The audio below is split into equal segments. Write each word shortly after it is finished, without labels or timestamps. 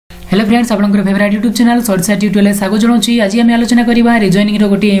Hello friends, आपनकर favourite YouTube channel शॉर्टसा tutorial स्वागत जनाऊँगी। आज आम आलोचना करवा रिजनिंग रो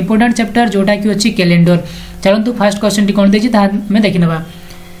गोटे इंपोर्टेंट चैप्टर जोटा कि अच्छी कैलेंडर। चलतु फास्ट क्वेश्चन टी कौन देखिए देखने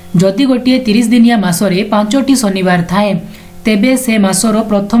जदि गोटे 30 दिनिया मासरे 5टी शनिवार थाए तेबे से मासर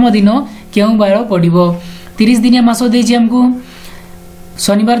प्रथम दिन क्यों बार पड़ो। 30 दिनिया मास देछि हमको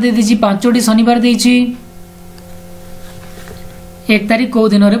शनिवार दे देछि 5टी शनिवार देछि 1 तारीख कौ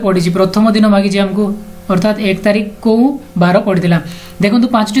दिन पड़ी प्रथम दिन मागी हमको अर्थात 1 तारीख को बार पड़ता। देखो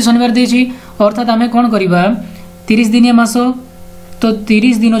 5टी शनिवार देछि अर्थात आम कौन करवा 30 दिनिया मास तो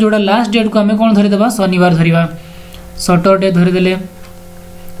 30 दिन जोड़ा लास्ट डेट को आम कौन धरीदेवा शनिवार धरवा। सटरडे धरीदे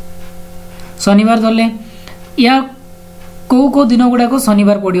शनिवार धरले या कौ दिन गुड़ाक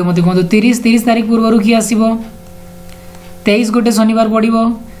शनिवार पड़ो मत कहूँ। 30 तारीख पूर्व किए आसब 23 गोटे शनिवार पड़ो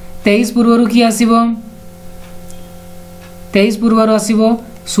 23 पूर्व किए आसब 23 पूर्व आसब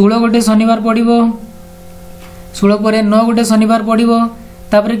 16 गोटे शनिवार पड़ो 16 पर 9 गोटे शनिवार पड़ो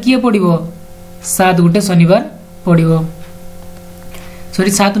तापर किए पड़ो 7 गोटे शनिवार पड़ो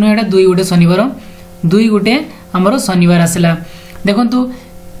सॉरी 7 नुह 2 गोटे शनिवार 2 गोटे आमर शनिवार आसला। देखु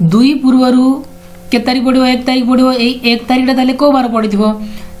 2 पूर्व के तारीख पड़ो 1 तारीख पड़ो 1 तारीखटा ताले को बार पड़ी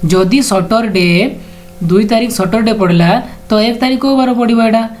जदि सटरडे 2 तारीख सटरडे पड़ला तो 1 तारीख को बार पड़ो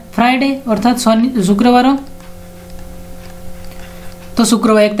एटा फ्राइडे अर्थात शुक्रवार। तो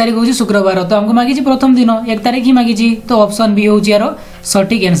शुक्रवार 1 तारीख हूँ शुक्रवार तो हमको मागी प्रथम दिन 1 तारीख ही मागी तो ऑप्शन बी हूँ यार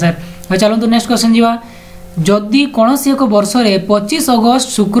सठिक आंसर। चलते नेक्स्ट क्वेश्चन जीवा जदि कौन एक वर्ष में 25 अगस्त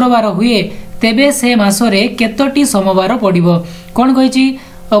शुक्रवार हुए तेबे से मासरे केतोटी सोमवार पड़ो। कौन कही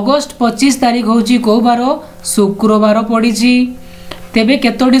अगस्त 25 तारीख हूँ कौ बार शुक्रवार पड़ी तेबे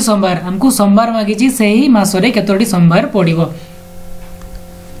केतोटी सोमवार हमको सोमवार मागी से ही मासरे केतोटी सोमवार पड़ो।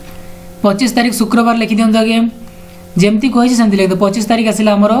 25 तारीख शुक्रवार लिखि दियंतु आगे जेमती कही सेमती लिखते 25 तारीख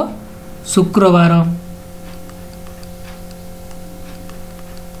आसला आमर शुक्रवार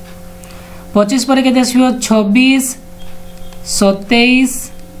 25 पर केते आसीबो 26 27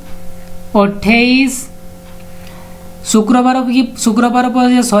 28 शुक्रवार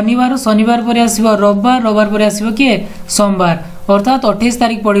पर शनिवार शनिवार पर आसीबो रविवार रविवार पर आसीबो किए सोमवार अर्थात 28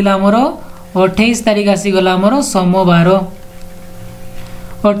 तारीख पड़िला आमर 28 तारीख आसीगला आमर सोमवार।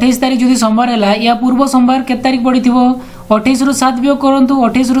 28 तारीख जो सोमवार है या पूर्व सोमवार के तारीख पड़ी 28 रु 7 वियोग करूँ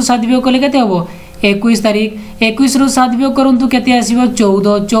 28 रु 7 वियोग कले केते हबो 21 तारीख 21 रु 7 वियोग करूँ केते आसीबो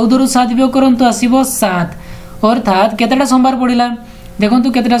 14 14 रु 7 वियोग करूँ आसीबो 7 अर्थात केतेटा सोमवार पड़िला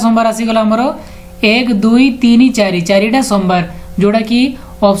देखंतु केतेटा सोमवार आसीगला हमरो 1 2 3 4 4टा सोमवार जोड़ा कि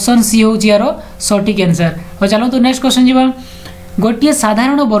ऑप्शन सी होची यार सठिक आंसर। हो चलो तो नेक्स्ट क्वेश्चन जीवा गोटे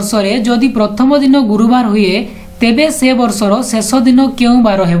साधारण वर्ष रे जदि प्रथम दिन गुरुवार हुए तेबे से वर्षर शेष दिन क्यों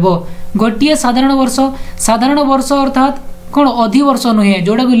बार हेबो। गोटे साधारण वर्ष अर्थात कौन अधि वर्ष नुहे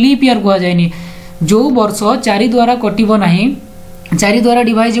जोड़ा को लीप ईयर कह जाए जो वर्ष 4 द्वारा कटिबो नाही 4 द्वारा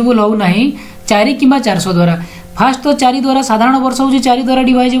डिवाइजेबल हो नाही 4 किंबा 400 द्वारा फास्ट तो 4 द्वारा साधारण वर्ष हो 4 द्वारा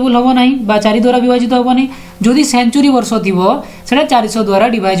डिवाइजेबल हो नाही बा 4 द्वारा विभाजित हो नहीं जदि सेंचुरी वर्ष थिबो सेटा 400 द्वारा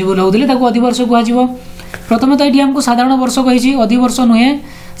डिवाइजेबल होउतले ताको अधि वर्ष कह जिवो। प्रथम तो एठी हमको साधारण वर्ष कहिछि अधि वर्ष नुहे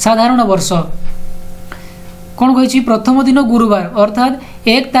साधारण वर्ष कौन कही प्रथम दिन गुरुवार अर्थात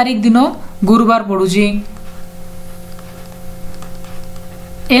 1 तारीख दिन गुरुवार पड़ुची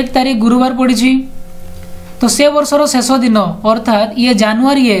 1 तारीख गुरुवार पड़ी तो से वर्षर शेष दिन अर्थात ये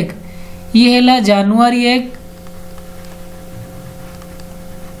जनवरी 1 ये है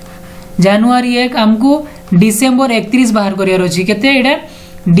जनवरी 1 हमको डिसेम्बर 31 बाहर करियार अछि केते एडा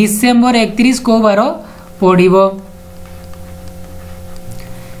डिसेम्बर 31 को बार पड़िबो।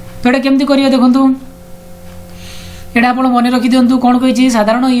 तो एडा केमती करियो देखंतु एटा आप मन रखी दिंतु कौन कही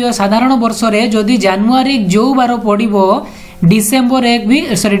साधारण वर्ष रे जदि जनवरी जो बार पड़ो डिसेम्बर 1 भी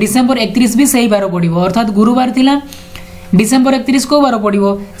सॉरी डिसेम्बर 31 भी सही बार पड़ो अर्थात गुरुवार थिला डिसेम्बर 31 को बार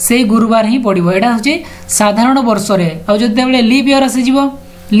पड़ो से गुरुवार ही पड़ो। एटा हूँ साधारण वर्ष रे आ जते लीप ईयर आसीजिवो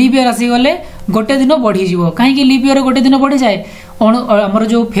लीप ईयर आसीगले गोटे दिन बढ़ीज कहीं लीप ईयर गोटे दिन बढ़ी जाए आमर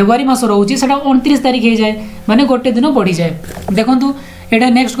जो फेब्रुआरी मास रोचे 29 तारीख हो जाए माने गोटे दिन बढ़ी जाए। देखंतु एटा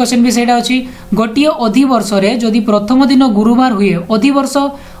नेक्स्ट क्वेश्चन भी सेटा अछि गोटिए अधि वर्ष रे जदि प्रथम दिन गुरुवार हुए अधि वर्ष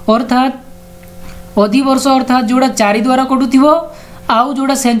अर्थात जोड़ा 4 द्वारा कटुथिबो आउ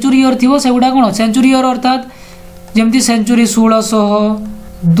जोड़ा सेंचुरी ईयर थिबो सेगुडा कोन सेंचुरी ईयर अर्थात जेमती सेंचुरी 1600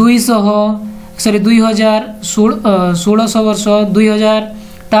 200 सॉरी 2000 1600 वर्ष 2000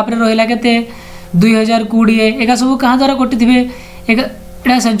 तापर रहिला केते 2020 एका सब कहाँ द्वारा कटिथिबे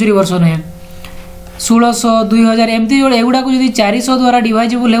एटा सेंचुरी वर्ष नहे 1600 2000 एमती जो एगुड़ा को 400 द्वारा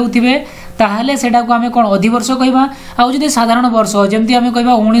डिवाइजेबल होउथिबे ताहले सेटा को आमे कोन अधि वर्ष कहबा आउ जदि साधारण वर्ष जेमती आमे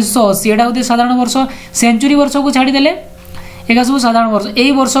कहबा 1980 एटा होते साधारण वर्ष सेंचुरी वर्ष को छाड़ी देले एका सब साधारण वर्ष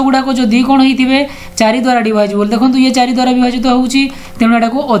यही वर्ष गुड़ाक जदि कौन होते 4 द्वारा डिवाइजेबल देखो ये 4 द्वारा विभाजित होती तेणु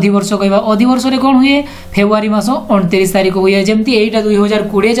यहाँ अधिवर्ष कहवा अधिवर्ष कौन हुए फेब्रुआरी मास 29 तारिख हुए जमी यहीटा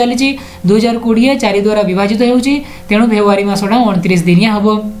 2020 चली 2020 4 द्वारा विभाजित होती तेणु फेब्रुआरी मसटा 29 दिनिया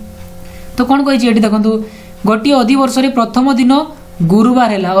हम तो कौन कही देखो गोटे अधिवर्ष प्रथम दिन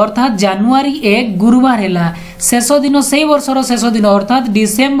गुरुवार है अर्थात जनवरी 1 गुरुवार है शेष दिन से वर्षर शेष दिन अर्थात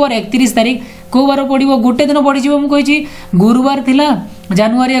डिसेम्बर 31 तारिख को बार पड़ो गोटे दिन पड़ज मुझे गुरुवार थिला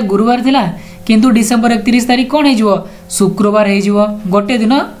जनवरी 1 गुरुवार थिला किंतु डिसेम्बर 31 तारिख कौन हो शुक्रवार हो गोटे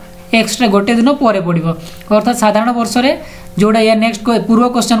दिन एक्सट्रा गोटे दिन पर पड़ो अर्थात साधारण वर्ष जोड़ा या नेक्स्ट पूर्व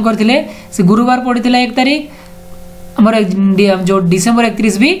क्वेश्चन करते गुरुवार पड़ता 1 तारिख आमर जो डिसेम्बर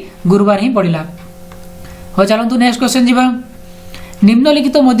 31 भी गुरुवार ही पड़ा हाँ चलतु नेक्स्ट क्वेश्चन जी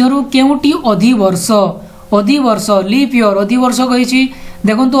निम्नलिखित मध्यरु केउटी अधिवर्ष लीप ईयर अधिवर्ष कही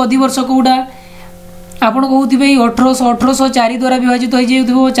देखो अधिवर्ष कौटा आपण कहते 1800 4 द्वारा विभाजित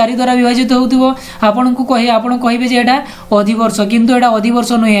हो 4 द्वारा विभाजित हो कहे यहाँ अधिवर्ष किंतु यहाँ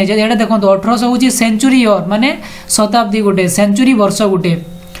अधिवर्ष नुहे यहाँ देखो 1800 हूँ सेंचुरी ईयर माने शताब्दी गोटे सेंचुरी वर्ष गोटे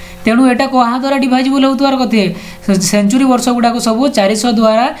तेणु यहाँ क्या द्वारा डिवाइजेबल होतार कथे सेंचुरी वर्ष गुड़ाक सब 400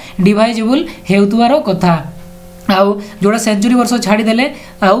 द्वारा डिवाइजेबल होतार कथा आउ जोड़ा सेंचुरी वर्ष छाड़देले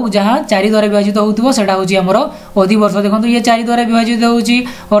आउ जहाँ 4 द्वारा विभाजित होता है हूँ आमर अधिवर्ष देखो ये 4 द्वारा विभाजित होची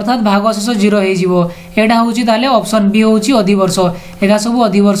अर्थात भाग शेष 0 होटा हूँ ताले ऑप्शन बी हूँ अधिवर्ष एगा सब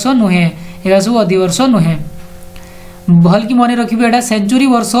अधिवर्ष नुहे एगा सब अधिवर्ष नुहे भल कि मन रखिए यहाँ सेंचुरी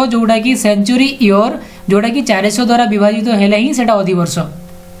वर्ष जोटा कि सेंचुरी ईयर जोटा कि 400 द्वारा विभाजित है ही से अधिवर्ष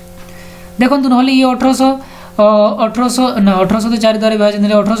देखो ना ये 1800 ना 1800 तो 4 द्वारा विभाजित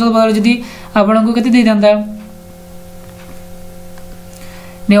 1800 बदल जदि आपको केते था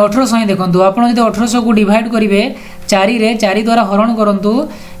 1800 ही देखो आप 1800 को डिवाइड करेंगे 4 रे 4 द्वारा हरण करूँ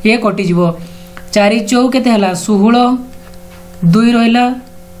ये कटिज 4 चौ के 16 2 रहा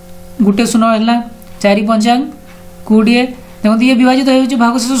गोटे 0 है 4 पंचांग 20 देखो ये विभाजित हो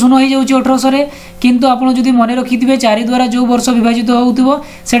भाग शेष 0 हो 1800 किंतु आपड़ जब मन रखिथे 4 द्वारा जो वर्ष विभाजित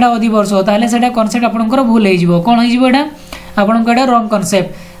होता अधिवर्ष ताले से कनसेप्ट आपंकर भूल हो कौन होटा आपंकर रंग कनसेप्ट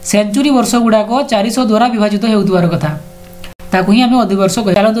सेंचुरी वर्ष गुड़ाक 400 द्वारा विभाजित होतार कथा ताकू ही आम अधिवर्ष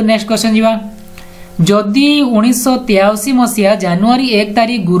चलते नेक्स्ट क्वेश्चन जी जदि 1983 मसीहा जनवरी 1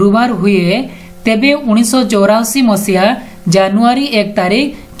 तारिख गुरुवार हुए तेबे 1984 मसीहा जनवरी 1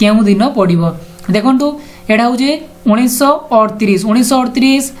 तारिख केउ दिन पड़ो देखु यहाँ हूँ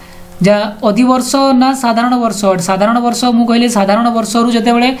 1938 अधिवर्ष ना साधारण वर्ष मु कहली साधारण वर्ष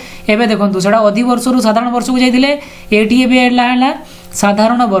जितेबाला एवं देखो से अधिवर्ष साधारण वर्ष को जाइए ये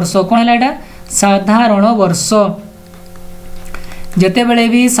साधारण वर्ष कौन है यहाँ साधारण वर्ष जितेबाला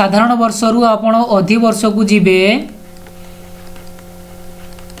भी साधारण वर्ष रु आपण अधिवर्ष को जीवे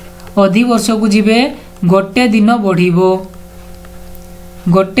अधिवर्ष को जीवे गोटे दिन बढ़िबो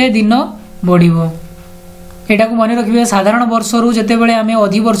गोटे दिन बढ़िबो एटा को मन रखिए साधारण वर्ष रु जितेबाला आम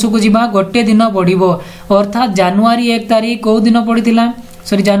अधिवर्ष को जीवा गोटे दिन बढ़िबो अर्थात जनवरी 1 तारिख कौ दिन पड़ता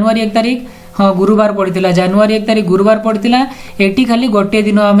सॉरी जनवरी 1 तारिख हाँ गुरुवार पड़ता जनवरी 1 तारिख गुरुवार पड़ता एटी खाली गोटे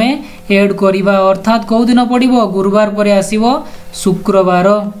दिन आम एड करवा अर्थात कौ दिन पड़ो गुरुवार पर आसीबो शुक्रवार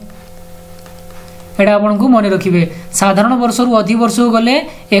एटा आपन को मन रखिए साधारण वर्ष रु अधिवर्ष को गले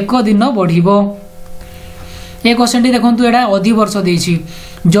 1 दिन बढ़िबो ये क्वेश्चन टी देखो यहाँ अधिवर्ष देछि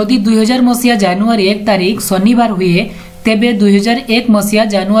जदि 2000 मसीहा जनवरी 1 तारिख शनिवार हुए तेबे 2001 मसीहा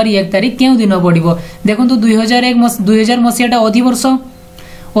जनवरी 1 तारिख केउ दिन बढ़िबो देखो 2000 मसीहा अधिवर्ष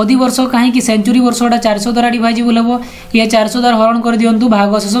अधिवर्ष कहीं सेंचुरी वर्ष 400 द्वारा डिवाइजेबल हम ये 400 द्वारा हरण कर दिंतु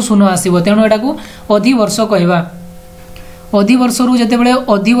भाग शेष 0 आसो तेणु यहाँ को अधिवर्ष कहवा अधिवर्ष रु जितेबाला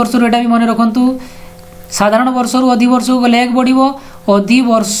अधिवर्ष रु भी मन रखु साधारण वर्ष रु अधिवर्ष को गले 1 बढ़िबो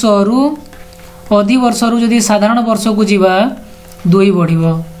अधिवर्ष रु जदि साधारण वर्ष को जीवा 2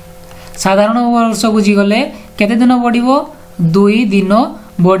 बढ़िबो साधारण वर्ष को जी गले केते दिन बढ़िबो 2 दिन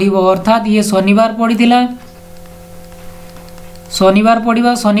बढ़िबो अर्थात ये शनिवार पड़ीथिला शनिवार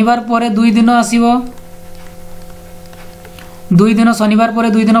पड़ा शनिवार पर 2 दिन आसीबो 2 दिन शनिवार पर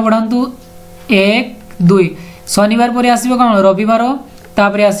 2 दिन बढ़ातु 1 2 शनिवार पर आसीबो कौन रविवार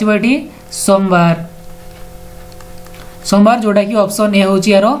तापर आसीबो एठी सोमवार जोटा कि ऑप्शन ए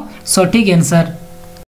होची यार सठिक आंसर।